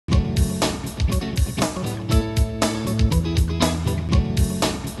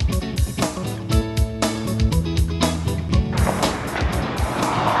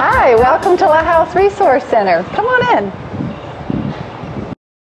Welcome to LaHouse Resource Center. Come on in.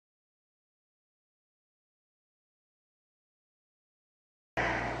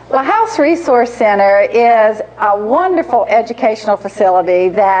 LaHouse Resource Center is a wonderful educational facility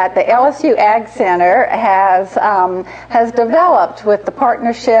that the LSU Ag Center has developed with the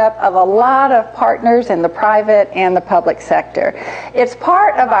partnership of a lot of partners in the private and the public sector. It's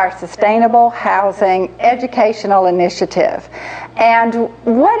part of our sustainable housing educational initiative. And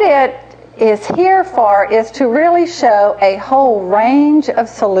what it is here for is to really show a whole range of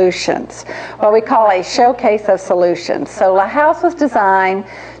solutions, what we call a showcase of solutions. So LaHouse was designed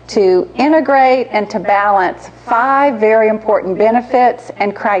to integrate and to balance 5 very important benefits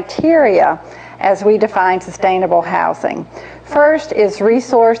and criteria as we define sustainable housing. First is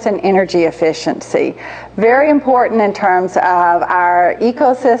resource and energy efficiency. Very important in terms of our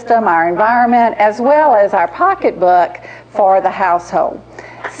ecosystem, our environment, as well as our pocketbook for the household.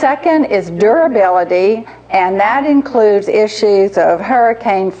 Second is durability, and that includes issues of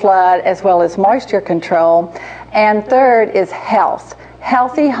hurricane, flood, as well as moisture control. And third is health.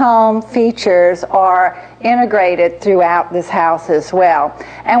 Healthy home features are integrated throughout this house as well.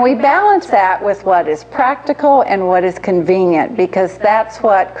 And we balance that with what is practical and what is convenient, because that's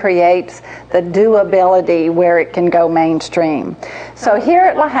what creates the doability where it can go mainstream. So here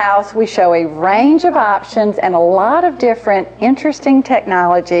at LaHouse, we show a range of options and a lot of different interesting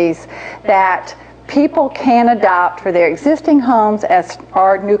technologies that people can adopt for their existing homes as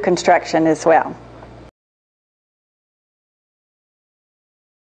or new construction as well.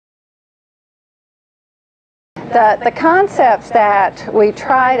 The concepts that we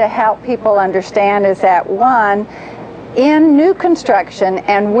try to help people understand is that, one, in new construction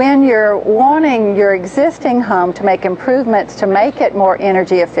and when you're wanting your existing home to make improvements to make it more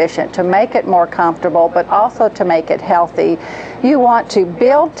energy efficient, to make it more comfortable, but also to make it healthy, you want to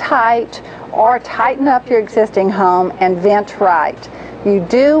build tight or tighten up your existing home and vent right. You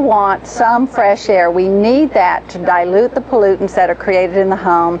do want some fresh air. We need that to dilute the pollutants that are created in the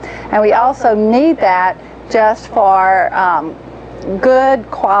home, and we also need that just for good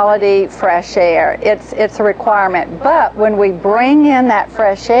quality fresh air. It's a requirement. But when we bring in that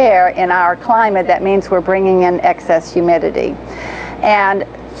fresh air in our climate, that means we're bringing in excess humidity. And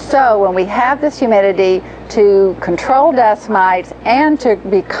so when we have this humidity, to control dust mites and to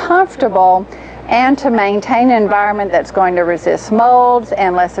be comfortable and to maintain an environment that's going to resist molds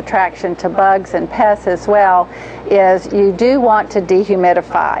and less attraction to bugs and pests as well, is you do want to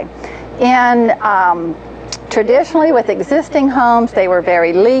dehumidify. Traditionally, with existing homes, they were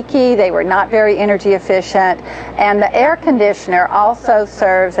very leaky, they were not very energy efficient, and the air conditioner also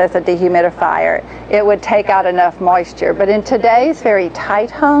serves as a dehumidifier. It would take out enough moisture. But in today's very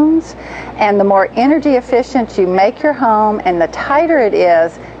tight homes, and the more energy efficient you make your home and the tighter it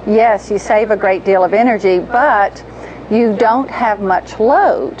is, yes, you save a great deal of energy, but you don't have much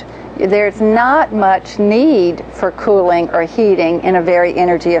load. There's not much need for cooling or heating in a very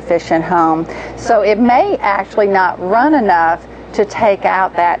energy efficient home. So it may actually not run enough to take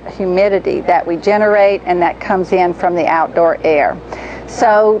out that humidity that we generate and that comes in from the outdoor air.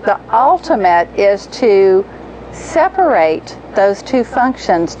 So the ultimate is to separate those two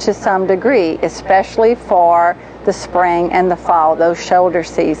functions to some degree, especially for the spring and the fall, those shoulder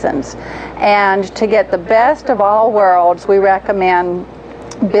seasons. And to get the best of all worlds, we recommend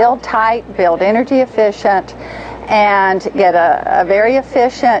build tight, build energy efficient, and get a very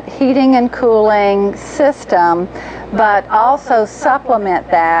efficient heating and cooling system, but also supplement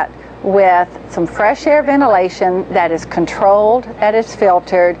that with some fresh air ventilation that is controlled, that is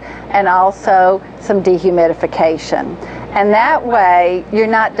filtered, and also some dehumidification. And that way, you're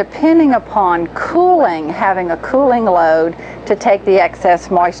not depending upon cooling, having a cooling load to take the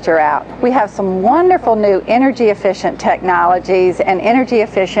excess moisture out. We have some wonderful new energy efficient technologies and energy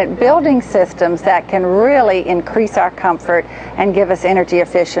efficient building systems that can really increase our comfort and give us energy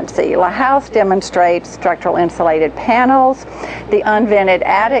efficiency. LaHouse demonstrates structural insulated panels, the unvented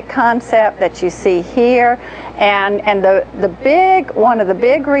attic concept that you see here, and one of the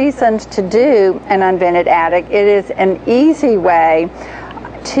big reasons to do an unvented attic, it is an easy way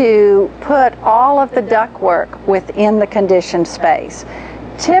to put all of the ductwork within the conditioned space.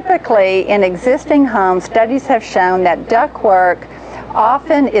 Typically, in existing homes, studies have shown that ductwork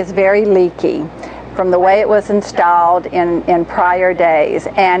often is very leaky from the way it was installed in prior days,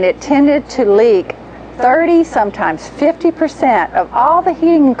 and it tended to leak 30, sometimes 50% of all the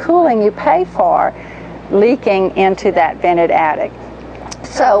heating and cooling you pay for leaking into that vented attic.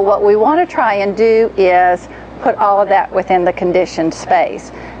 So what we want to try and do is put all of that within the conditioned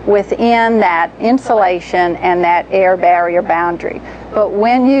space. within that insulation and that air barrier boundary. But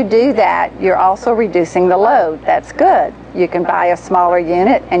when you do that, you're also reducing the load. That's good. You can buy a smaller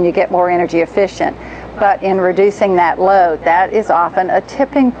unit and you get more energy efficient. But in reducing that load, that is often a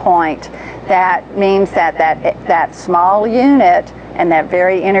tipping point. That means that that small unit and that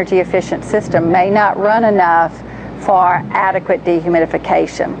very energy efficient system may not run enough for adequate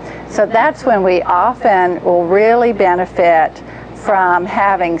dehumidification. So that's when we often will really benefit from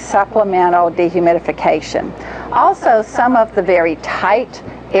having supplemental dehumidification. Also, some of the very tight,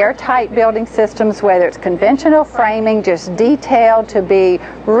 airtight building systems, whether it's conventional framing, just detailed to be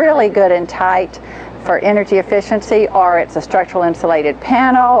really good and tight for energy efficiency, or it's a structural insulated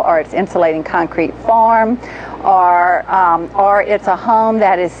panel, or it's insulating concrete form, or it's a home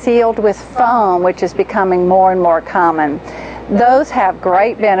that is sealed with foam, which is becoming more and more common. Those have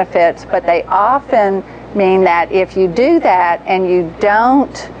great benefits, but they often mean that if you do that and you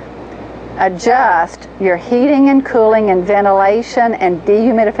don't adjust your heating and cooling and ventilation and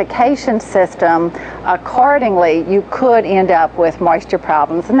dehumidification system accordingly, you could end up with moisture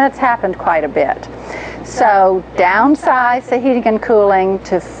problems, and that's happened quite a bit. So downsize the heating and cooling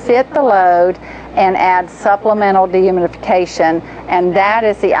to fit the load and add supplemental dehumidification, and that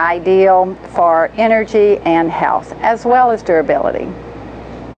is the ideal for energy and health as well as durability.